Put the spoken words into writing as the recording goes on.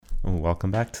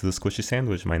welcome back to the Squishy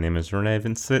Sandwich. My name is Renee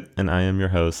Vincent, and I am your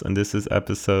host, and this is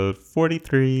episode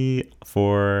 43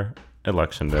 for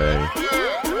Election Day.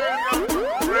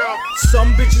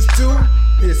 Some bitches do,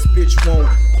 this bitch won't.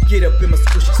 Get up in my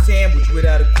squishy sandwich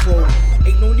without a quote.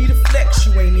 Ain't no need to flex,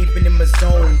 you ain't even in my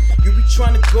zone. You be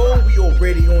trying to go, we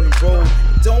already on the road.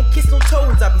 Don't kiss no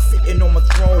toes, I be sitting on my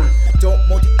throne. Don't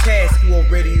multitask, you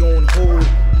already on hold.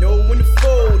 Know when to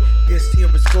fold, this here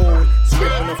is gold.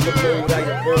 Scraping off the road, I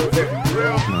evolve every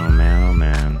road. Oh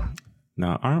man.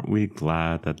 Now, aren't we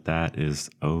glad that that is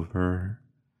over?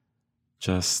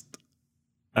 Just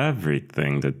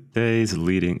everything, the days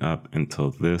leading up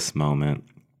until this moment,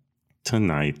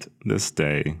 tonight, this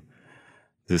day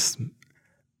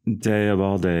of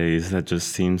all days that just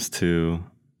seems to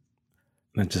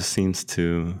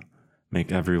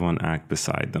make everyone act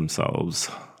beside themselves.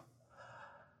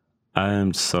 I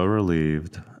am so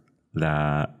relieved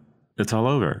that it's all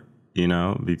over,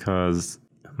 because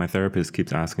my therapist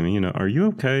keeps asking me, are you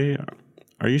okay?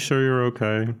 Are you sure you're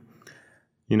okay?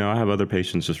 I have other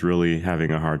patients just really having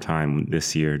a hard time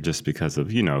this year just because of,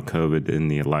 COVID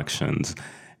and the elections.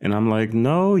 And I'm like,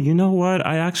 no, you know what?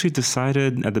 I actually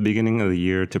decided at the beginning of the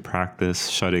year to practice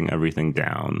shutting everything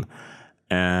down.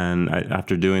 And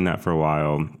after doing that for a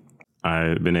while,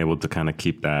 I've been able to kind of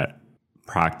keep that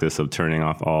practice of turning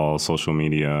off all social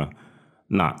media,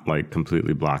 not like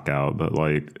completely block out, but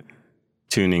like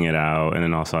tuning it out. And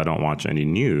then also I don't watch any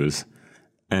news.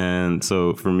 And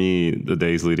so for me, the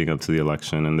days leading up to the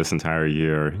election and this entire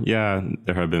year, yeah,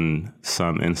 there have been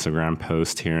some Instagram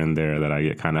posts here and there that I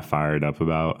get kind of fired up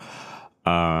about,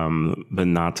 but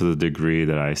not to the degree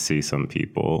that I see some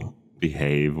people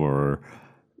behave or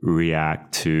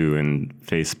react to in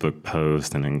Facebook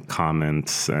posts and in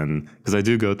comments. And because I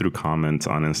do go through comments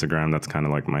on Instagram, that's kind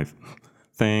of like my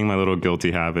thing, my little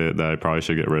guilty habit that I probably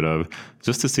should get rid of,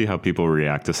 just to see how people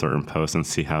react to certain posts and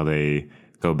see how they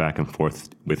go back and forth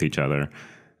with each other.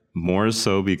 More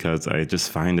so because I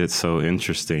just find it so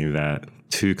interesting that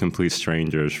two complete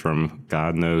strangers from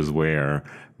God knows where,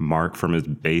 Mark from his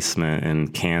basement in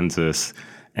Kansas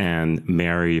and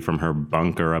Mary from her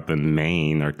bunker up in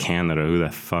Maine or Canada, who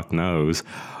the fuck knows,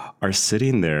 are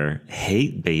sitting there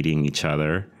hate baiting each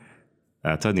other.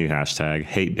 That's a new hashtag,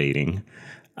 hate baiting.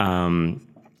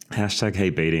 Hashtag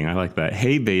hate baiting. I like that.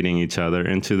 Hate baiting each other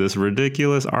into this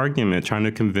ridiculous argument, trying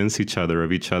to convince each other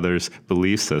of each other's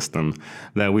belief system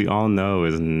that we all know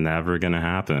is never going to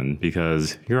happen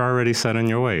because you're already set in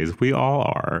your ways. We all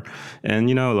are.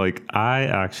 And, I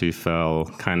actually fell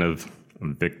kind of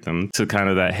victim to kind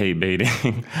of that hate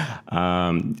baiting.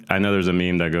 I know there's a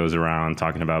meme that goes around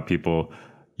talking about people,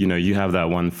 you have that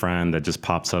one friend that just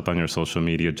pops up on your social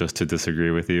media just to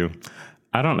disagree with you.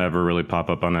 I don't ever really pop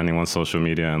up on anyone's social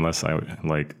media unless I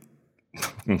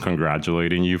I'm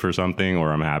congratulating you for something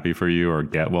or I'm happy for you or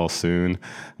get well soon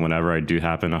whenever I do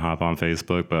happen to hop on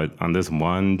Facebook. But on this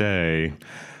one day,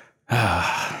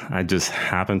 I just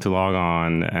happened to log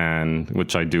on, and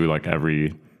which I do like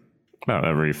about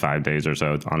every 5 days or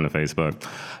so on the Facebook.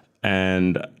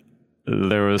 And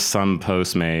there was some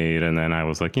post made, and then I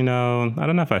was like, I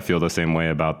don't know if I feel the same way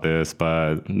about this,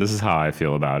 but this is how I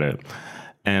feel about it.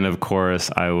 And of course,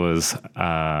 I was,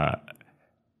 how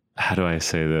do I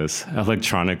say this?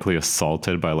 Electronically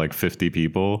assaulted by like 50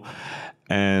 people.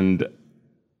 And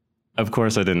of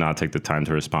course, I did not take the time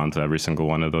to respond to every single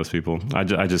one of those people. I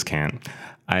just can't.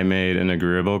 I made an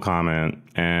agreeable comment,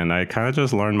 and I kind of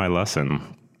just learned my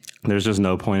lesson. There's just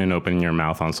no point in opening your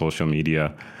mouth on social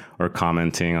media or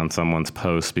commenting on someone's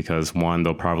post because, one,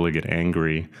 they'll probably get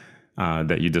angry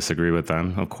that you disagree with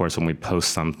them. Of course, when we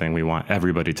post something, we want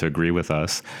everybody to agree with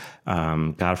us.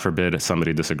 God forbid if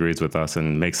somebody disagrees with us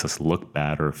and makes us look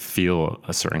bad or feel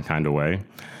a certain kind of way.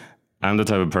 I'm the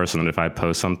type of person that if I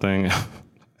post something,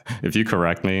 if you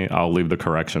correct me, I'll leave the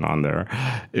correction on there.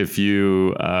 If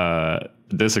you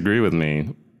disagree with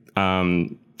me,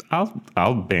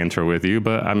 I'll banter with you,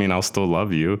 but I'll still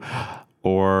love you.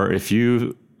 Or if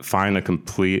you find a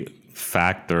complete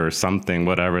fact or something,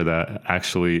 whatever, that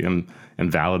actually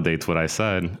invalidates what I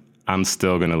said, I'm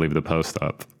still going to leave the post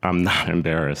up. I'm not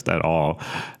embarrassed at all.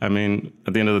 At the end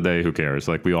of the day, who cares?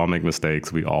 Like, we all make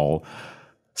mistakes. We all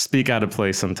speak out of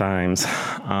place sometimes.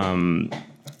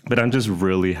 But I'm just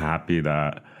really happy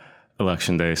that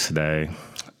Election Day is today.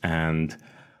 And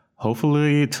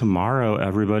hopefully tomorrow,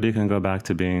 everybody can go back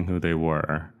to being who they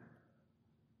were.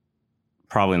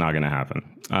 Probably not going to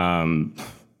happen.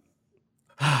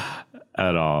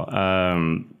 At all.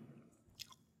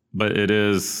 But it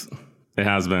has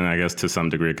been, I guess, to some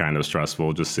degree kind of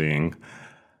stressful just seeing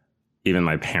even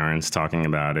my parents talking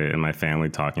about it and my family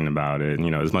talking about it.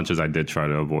 And, as much as I did try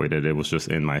to avoid it, it was just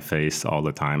in my face all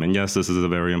the time. And yes, this is a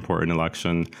very important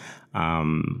election,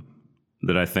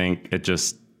 that I think it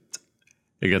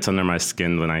gets under my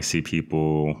skin when I see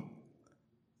people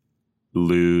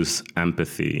lose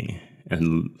empathy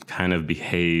and kind of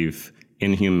behave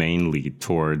inhumanely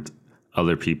toward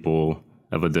other people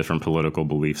of a different political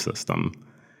belief system.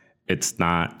 It's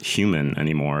not human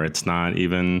anymore. It's not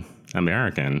even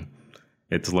American.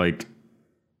 It's like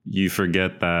you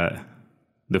forget that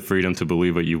the freedom to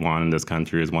believe what you want in this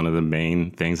country is one of the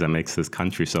main things that makes this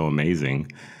country so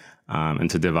amazing. And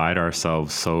to divide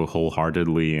ourselves so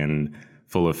wholeheartedly and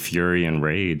full of fury and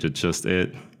rage, it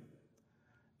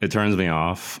turns me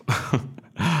off.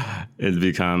 It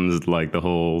becomes like the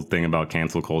whole thing about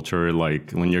cancel culture.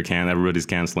 Like when everybody's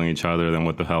canceling each other, then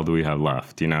what the hell do we have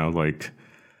left? Like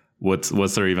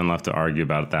what's there even left to argue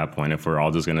about at that point if we're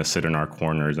all just going to sit in our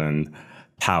corners and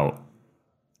pout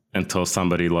until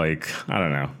somebody I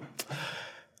don't know.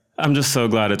 I'm just so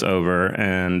glad it's over,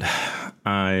 and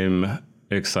I'm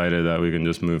excited that we can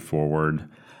just move forward.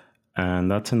 And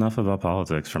that's enough about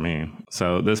politics for me.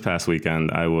 So this past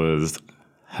weekend, I was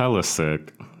hella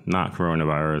sick, not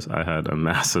coronavirus. I had a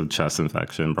massive chest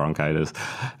infection, bronchitis,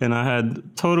 and I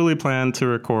had totally planned to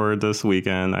record this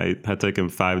weekend. I had taken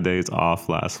 5 days off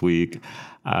last week.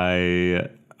 I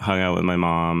hung out with my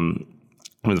mom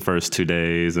for the first 2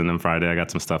 days, and then Friday I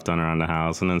got some stuff done around the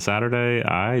house, and then Saturday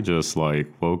I just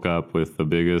woke up with the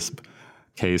biggest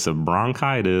case of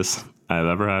bronchitis I've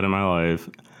ever had in my life.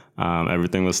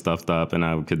 Everything was stuffed up, and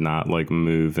I could not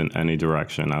move in any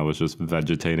direction. I was just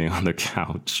vegetating on the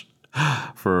couch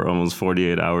for almost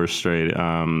 48 hours straight.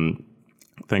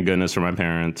 Thank goodness for my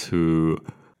parents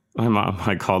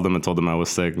I called them and told them I was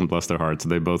sick, and bless their hearts,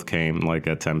 they both came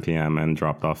at 10 p.m. and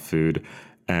dropped off food.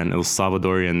 And it was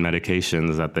Salvadorian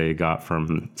medications that they got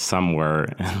from somewhere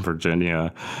in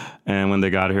Virginia. And when they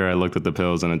got here, I looked at the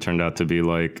pills, and it turned out to be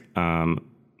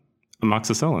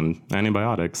amoxicillin,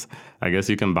 antibiotics. I guess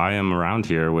you can buy them around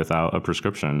here without a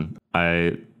prescription.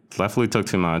 I definitely took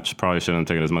too much. Probably shouldn't have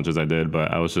taken as much as I did,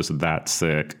 but I was just that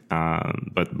sick.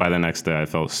 But by the next day, I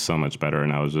felt so much better,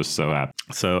 and I was just so happy.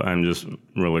 So I'm just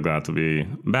really glad to be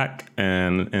back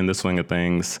and in the swing of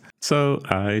things. So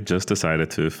I just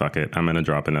decided to fuck it. I'm going to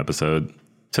drop an episode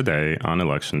today on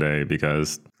election day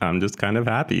because I'm just kind of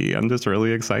happy. I'm just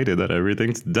really excited that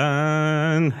everything's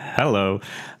done. Hello.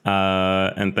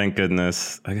 And thank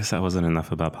goodness. I guess that wasn't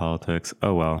enough about politics.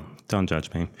 Oh, well, don't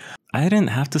judge me. I didn't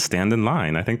have to stand in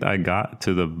line. I think I got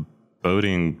to the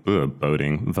voting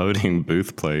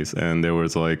booth place, and there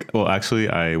was actually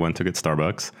I went to get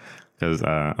Starbucks because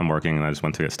I'm working, and I just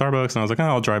went to get Starbucks, and I was like,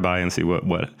 I'll drive by and see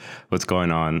what's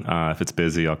going on. If it's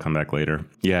busy, I'll come back later.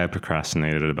 Yeah, I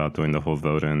procrastinated about doing the whole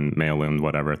vote and mail-in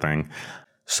whatever thing.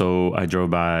 So I drove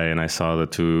by, and I saw the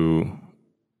two,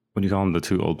 what do you call them? The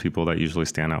two old people that usually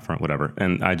stand out front, whatever.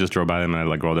 And I just drove by them,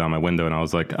 and I rolled down my window, and I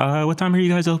was like, what time are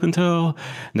you guys open till?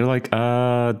 And they're like,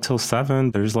 till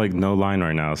 7. There's no line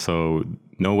right now. So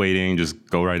no waiting, just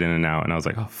go right in and out. And I was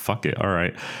like, oh, fuck it. All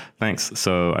right, thanks.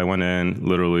 So I went in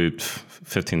literally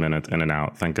 15 minutes in and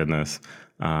out. Thank goodness.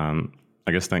 I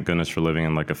guess thank goodness for living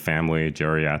in a family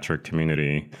geriatric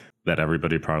community that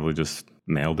everybody probably just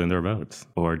mailed in their votes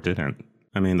or didn't.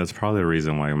 I mean, that's probably the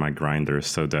reason why my Grindr is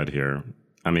so dead here.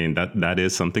 I mean, that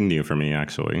is something new for me,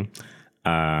 actually.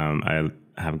 I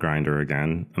have Grindr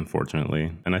again,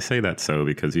 unfortunately. And I say that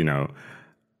because,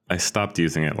 I stopped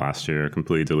using it last year,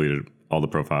 completely deleted all the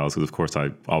profiles because, of course,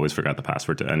 I always forgot the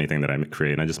password to anything that I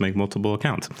create, and I just make multiple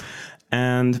accounts.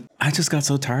 And I just got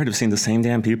so tired of seeing the same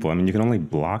damn people. I mean, you can only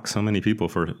block so many people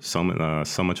for so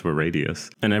much of a radius.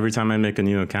 And every time I make a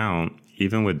new account,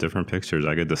 even with different pictures,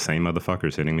 I get the same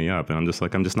motherfuckers hitting me up. And I'm just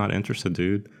I'm just not interested,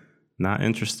 dude. Not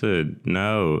interested.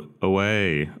 No.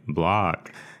 Away.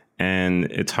 Block. And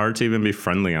it's hard to even be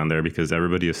friendly on there because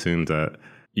everybody assumes that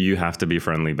you have to be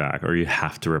friendly back or you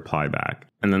have to reply back.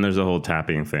 And then there's a whole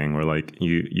tapping thing where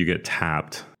you get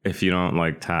tapped if you don't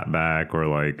tap back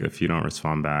or if you don't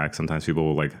respond back. Sometimes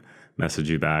people will message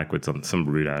you back with some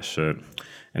rude ass shit.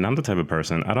 And I'm the type of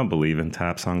person, I don't believe in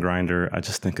taps on Grindr. I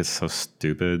just think it's so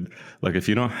stupid. If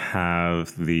you don't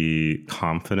have the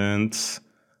confidence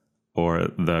or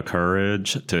the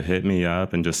courage to hit me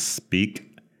up and just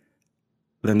speak,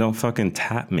 then don't fucking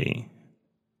tap me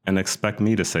and expect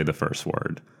me to say the first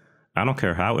word. I don't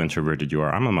care how introverted you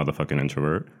are. I'm a motherfucking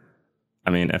introvert. I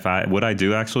mean, what I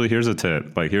do actually, here's a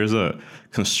tip. Here's a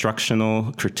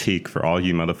constructional critique for all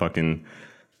you motherfucking,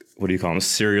 what do you call them?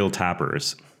 Serial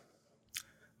tappers.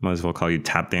 Might as well call you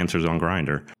tap dancers on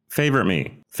Grindr. Favorite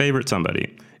me. Favorite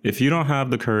somebody. If you don't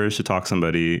have the courage to talk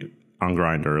somebody on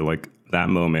Grindr, like that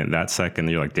moment, that second,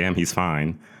 you're like, damn, he's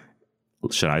fine.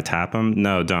 Should I tap him?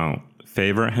 No, don't.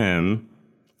 Favorite him.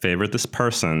 Favorite this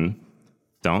person.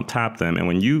 Don't tap them. And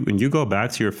when you go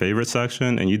back to your favorite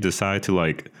section and you decide to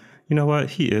like, you know what?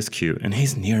 He is cute and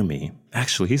he's near me.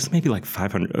 Actually, he's maybe like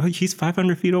 500. Oh, he's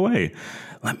 500 feet away.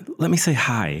 Let me say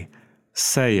hi.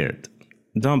 Say it.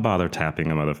 Don't bother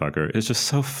tapping a motherfucker. It's just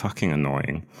so fucking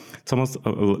annoying. It's almost,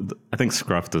 I think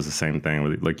Scruff does the same thing.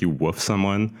 Where like you woof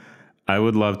someone. I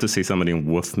would love to see somebody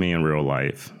woof me in real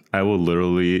life. I will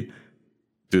literally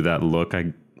do that look.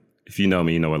 If you know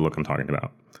me, you know what look I'm talking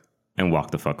about. And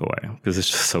walk the fuck away because it's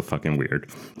just so fucking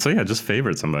weird. So yeah, just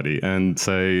favorite somebody and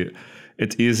say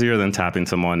it's easier than tapping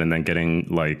someone and then getting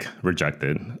like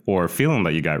rejected or feeling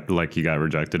that you got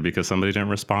rejected because somebody didn't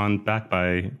respond back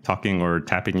by talking or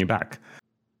tapping you back.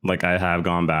 Like I have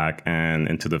gone back and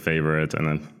into the favorites and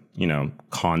then, you know,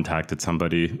 contacted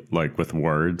somebody like with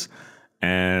words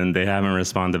and they haven't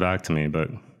responded back to me. But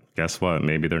guess what?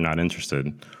 Maybe they're not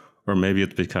interested. Or maybe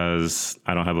it's because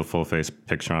I don't have a full face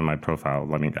picture on my profile.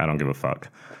 I mean, I don't give a fuck.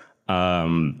 I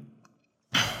mean,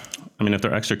 if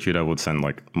they're extra cute, I would send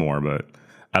like more, but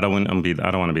I don't want to be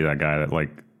that guy that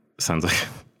like sends like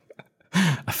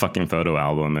a fucking photo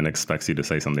album and expects you to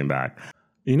say something back.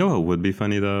 You know what would be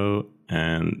funny though?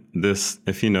 And this,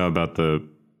 if you know about the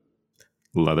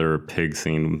leather pig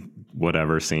scene,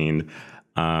 whatever scene,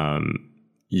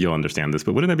 you'll understand this.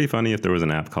 But wouldn't it be funny if there was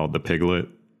an app called the Piglet?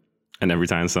 And every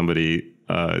time somebody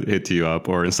hits you up,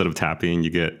 or instead of tapping, you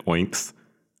get oinks.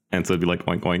 And so it'd be like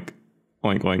oink, oink,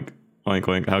 oink, oink, oink,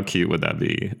 oink. How cute would that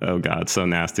be? Oh, God, so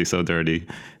nasty, so dirty.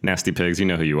 Nasty pigs, you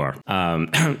know who you are.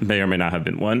 May or may not have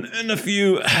been one in a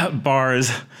few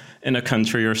bars in a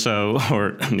country or so,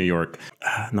 or New York.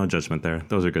 No judgment there.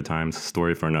 Those are good times.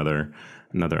 Story for another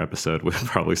episode with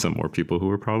probably some more people who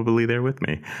were probably there with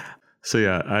me. So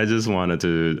yeah, I just wanted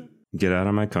to get out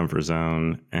of my comfort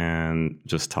zone and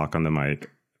just talk on the mic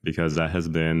because that has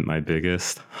been my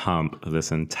biggest hump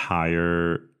this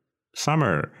entire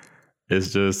summer.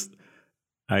 It's just,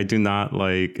 I do not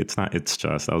like, it's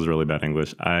just, that was really bad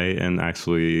English. I am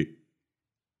actually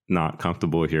not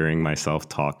comfortable hearing myself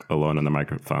talk alone on the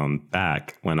microphone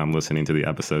back when I'm listening to the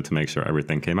episode to make sure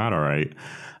everything came out all right.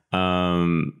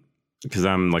 Because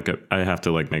I'm like, I have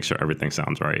to like make sure everything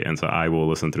sounds right. And so I will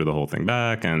listen through the whole thing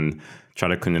back and try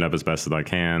to clean it up as best as I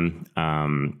can.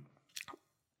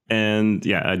 And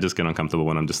yeah, I just get uncomfortable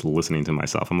when I'm just listening to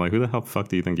myself. I'm like, who the hell fuck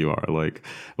do you think you are? Like,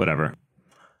 whatever.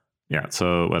 Yeah,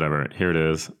 so whatever. Here it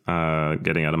is.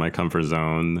 Getting out of my comfort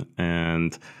zone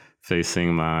and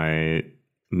facing my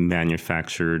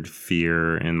manufactured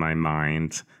fear in my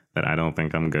mind that I don't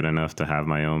think I'm good enough to have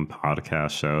my own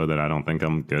podcast show, that I don't think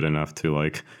I'm good enough to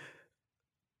like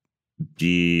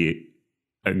be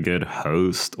a good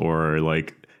host, or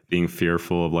like being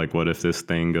fearful of like, what if this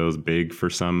thing goes big for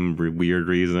some weird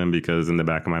reason? Because in the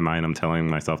back of my mind, I'm telling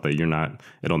myself that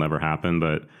it'll never happen.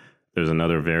 But there's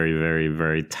another very, very,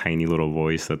 very tiny little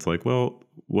voice that's like, well,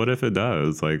 what if it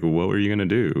does? Like, what were you going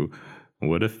to do?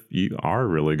 What if you are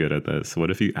really good at this?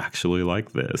 What if you actually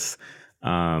like this?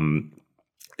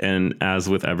 And as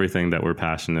with everything that we're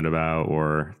passionate about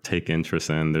or take interest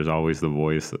in, there's always the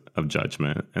voice of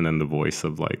judgment and then the voice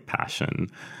of like passion.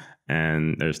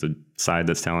 And there's the side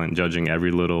that's judging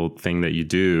every little thing that you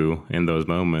do in those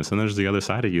moments. And there's the other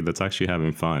side of you that's actually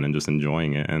having fun and just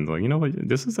enjoying it. And like, you know what,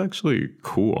 this is actually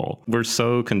cool. We're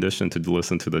so conditioned to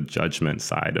listen to the judgment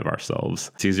side of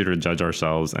ourselves. It's easier to judge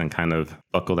ourselves and kind of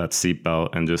buckle that seatbelt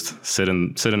and just sit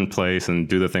in place and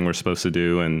do the thing we're supposed to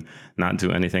do and not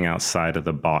do anything outside of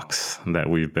the box that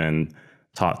we've been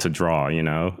taught to draw, you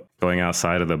know? Going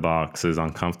outside of the box is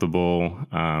uncomfortable.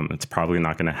 It's probably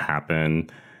not going to happen.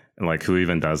 And like, who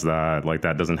even does that? Like,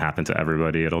 that doesn't happen to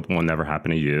everybody. It will never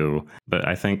happen to you. But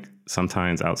I think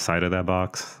sometimes outside of that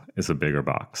box is a bigger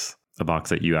box, a box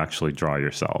that you actually draw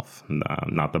yourself,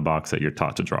 not the box that you're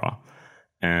taught to draw.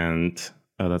 And,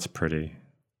 oh, that's pretty.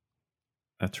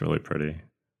 That's really pretty.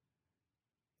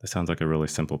 That sounds like a really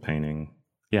simple painting.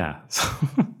 Yeah.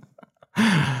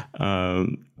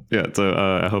 Yeah, so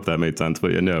I hope that made sense.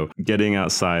 But getting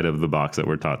outside of the box that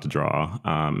we're taught to draw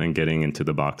and getting into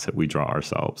the box that we draw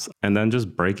ourselves. And then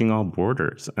just breaking all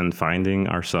borders and finding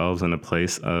ourselves in a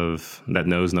place that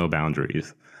knows no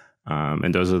boundaries.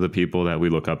 And those are the people that we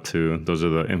look up to. Those are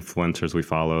the influencers we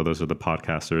follow. Those are the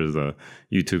podcasters, the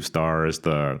YouTube stars,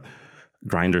 the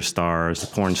Grindr stars, the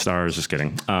porn stars. Just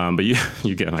kidding. But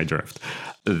you get my drift.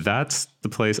 That's the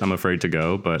place I'm afraid to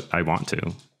go, but I want to.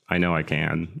 I know I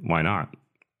can. Why not?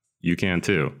 You can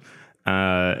too.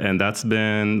 And that's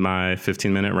been my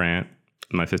 15-minute rant,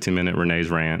 my 15-minute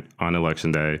Renee's rant on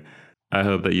Election Day. I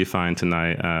hope that you find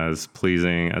tonight as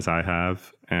pleasing as I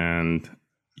have, and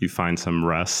you find some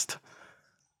rest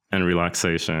and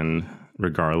relaxation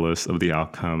regardless of the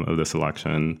outcome of this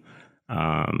election.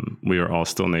 We are all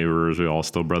still neighbors. We're all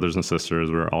still brothers and sisters.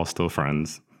 We're all still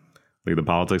friends. Leave the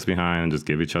politics behind and just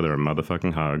give each other a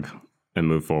motherfucking hug and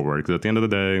move forward. Because at the end of the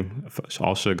day, if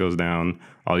all shit goes down,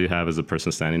 all you have is a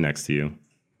person standing next to you.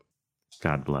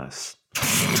 God bless.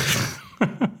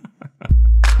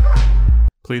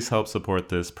 Please help support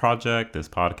this project, this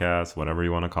podcast, whatever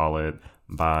you want to call it,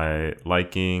 by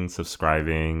liking,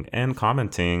 subscribing, and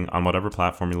commenting on whatever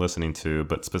platform you're listening to,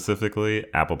 but specifically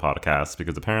Apple Podcasts,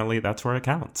 because apparently that's where it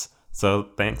counts. So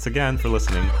thanks again for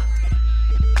listening.